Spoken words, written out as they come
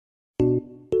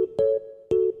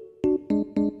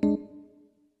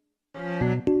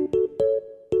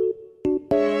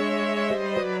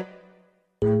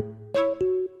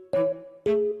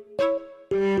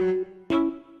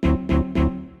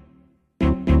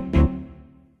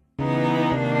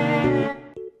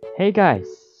Hey guys,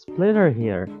 Splitter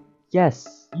here.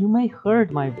 Yes, you may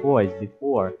heard my voice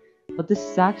before, but this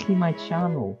is actually my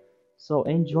channel. So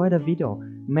enjoy the video.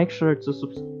 Make sure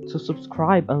to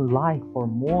subscribe and like for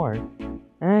more.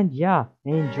 And yeah,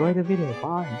 enjoy the video.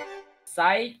 Bye.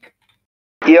 Psych.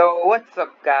 Yo, what's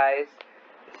up, guys?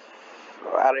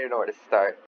 I don't even know where to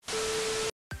start.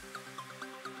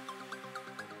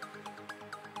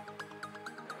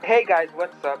 Hey guys,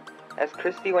 what's up? As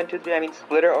Christy123, I mean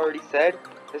Splitter already said,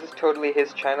 this is totally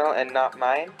his channel and not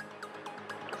mine.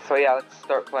 So yeah, let's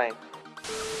start playing.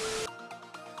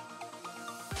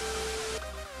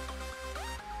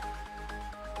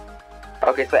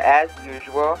 Okay, so as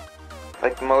usual,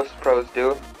 like most pros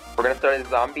do, we're gonna start a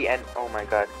zombie and oh my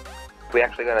god, we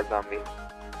actually got a zombie.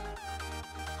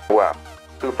 Wow,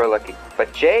 super lucky.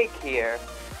 But Jake here,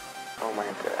 oh my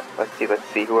god, let's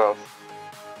see, who else?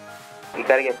 We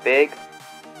gotta get big.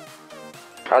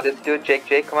 Oh, this dude,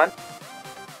 Jake, come on.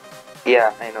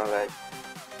 Yeah, I know that.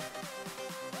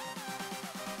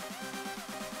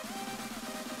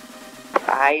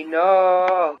 I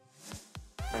know!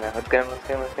 Okay, let's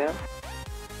get him.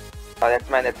 Oh, that's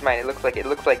mine. It looks like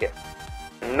it.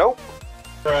 Nope!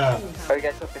 Alright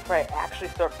guys, so before I actually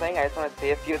start playing, I just want to say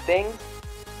a few things.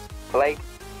 Like,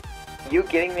 you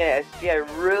getting me an SG, I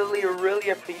really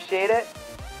appreciate it.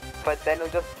 But then it'll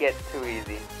just get too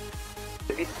easy.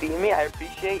 If you see me, I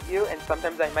appreciate you, and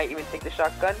sometimes I might even take the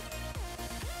shotgun.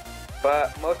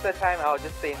 But most of the time, I'll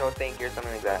just say no thank you or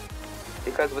something like that.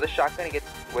 Because with a shotgun, it gets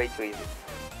way too easy.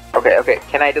 Okay,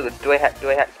 can I do this? Do I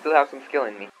still have some skill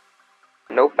in me?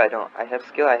 Nope, I don't. I have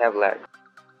skill, I have lag.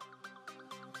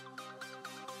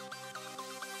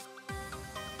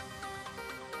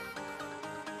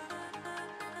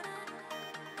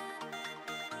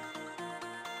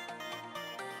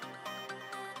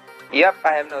 Yep,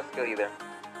 I have no skill either.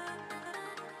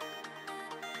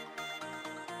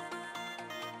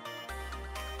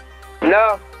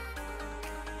 No!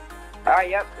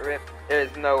 Yep, rip. There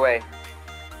is no way.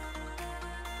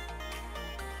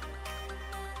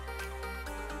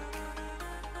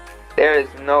 There is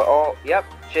no, oh, yep,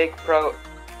 Jake Pro.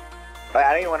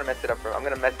 I don't even want to mess it up for him. I'm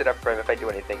gonna mess it up for him if I do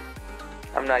anything.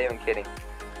 I'm not even kidding.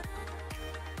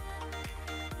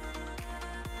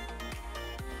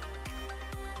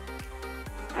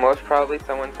 Most probably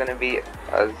someone's gonna be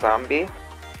a zombie,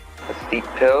 a steep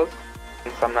pills,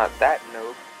 since I'm not that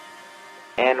noob.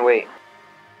 And wait.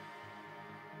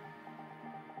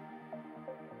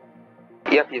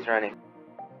 Yep, he's running.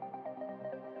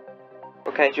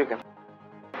 Oh, can I juke him?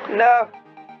 No!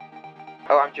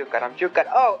 Oh, I'm juke god.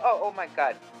 Oh my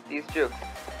god. These jukes.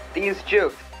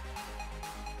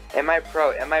 Am I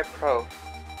pro? I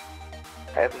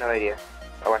have no idea.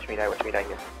 Oh, watch me die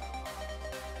here.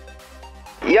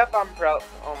 Yep, I'm pro.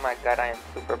 Oh my god, I am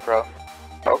super pro.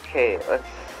 Okay, let's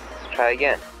try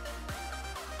again.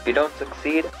 If you don't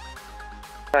succeed,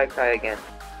 try again.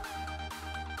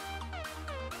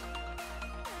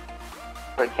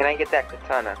 But can I get that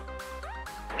katana?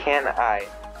 Can I?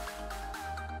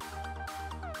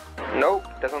 Nope,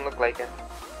 doesn't look like it.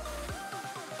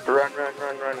 Run.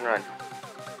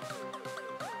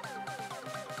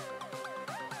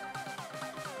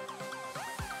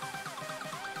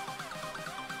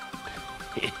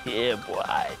 Yeah,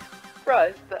 boy. Bro,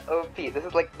 it's the OP. This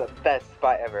is like the best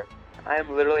spot ever. I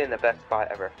am literally in the best spot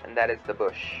ever, and that is the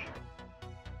bush.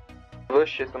 The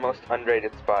bush is the most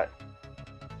underrated spot.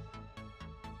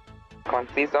 Come on,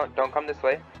 please don't come this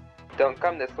way. Don't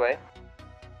come this way.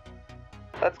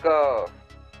 Let's go.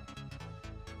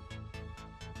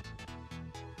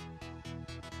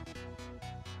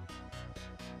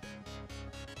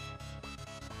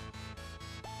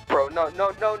 Bro, no.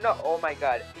 Oh my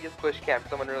god, he just bush camped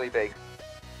someone really big.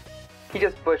 He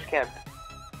just bush camped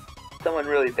someone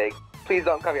really big. Please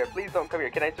don't come here.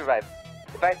 Can I survive?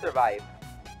 If I survive,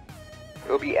 it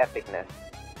will be epicness.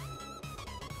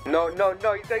 No, he's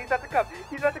about to come.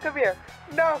 He's about to come here.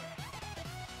 No!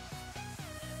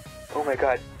 Oh my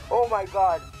god.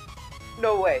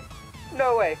 No way.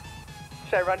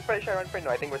 Should I run for it? No,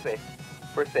 I think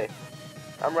we're safe.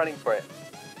 I'm running for it.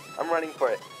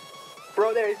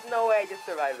 Bro, there is no way I just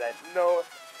survived that. No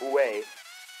way.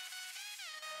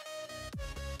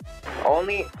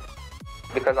 Only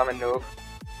because I'm a noob.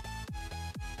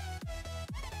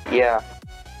 Yeah.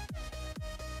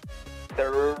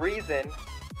 The reason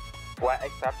why I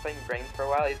stopped playing Brains for a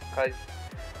while is because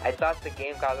I thought the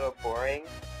game got a little boring.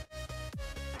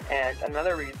 And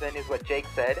another reason is what Jake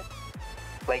said.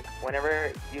 Like,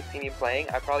 whenever you see me playing,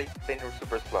 I probably spin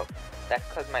super slow. That's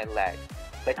because my lag.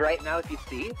 Like right now, if you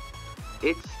see,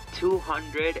 it's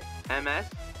 200 ms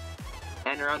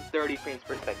and around 30 frames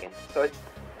per second. So it's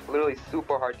Literally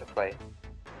super hard to play.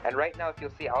 And right now, if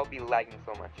you'll see, I'll be lagging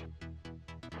so much.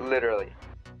 Literally.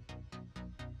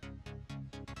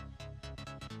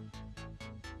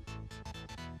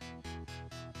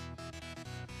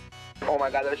 Oh my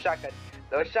god, those shotguns.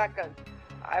 Those shotguns.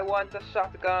 I want a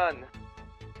shotgun.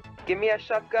 Give me a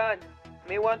shotgun.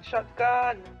 Me want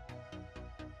shotgun.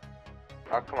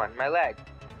 Oh, come on. My leg.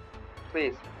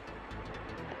 Please.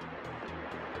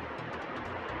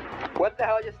 What the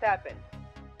hell just happened?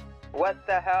 What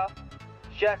the hell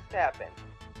just happened?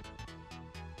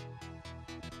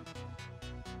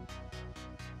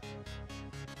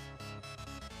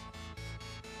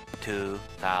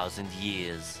 "2,000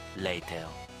 years later."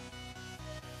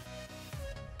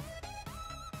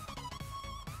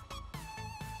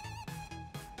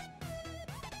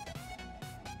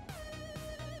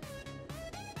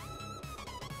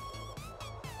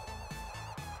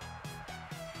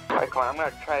 Alright, come on, I'm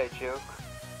gonna try to juke.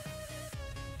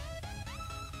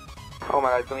 Oh my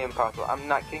god, it's gonna be impossible. I'm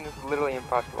not kidding, this is literally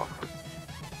impossible.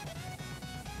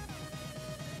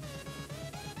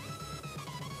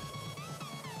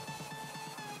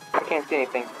 I can't see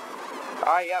anything.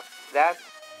 Oh, yep, that's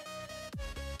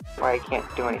why I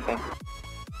can't do anything.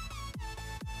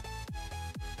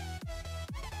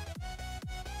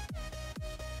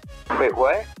 Wait,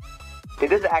 what? Did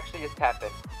this actually just happen?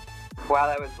 While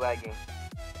I was lagging.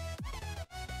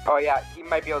 Oh yeah, he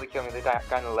might be able to kill me, the guy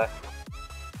on the left.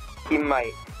 He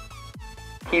might.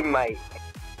 He might.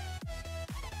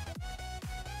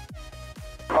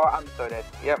 Oh, I'm so dead.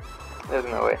 Yep, there's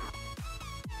no way.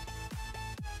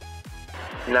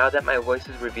 Now that my voice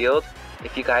is revealed,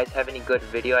 if you guys have any good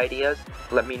video ideas,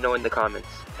 let me know in the comments.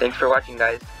 Thanks for watching,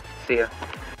 guys. See ya.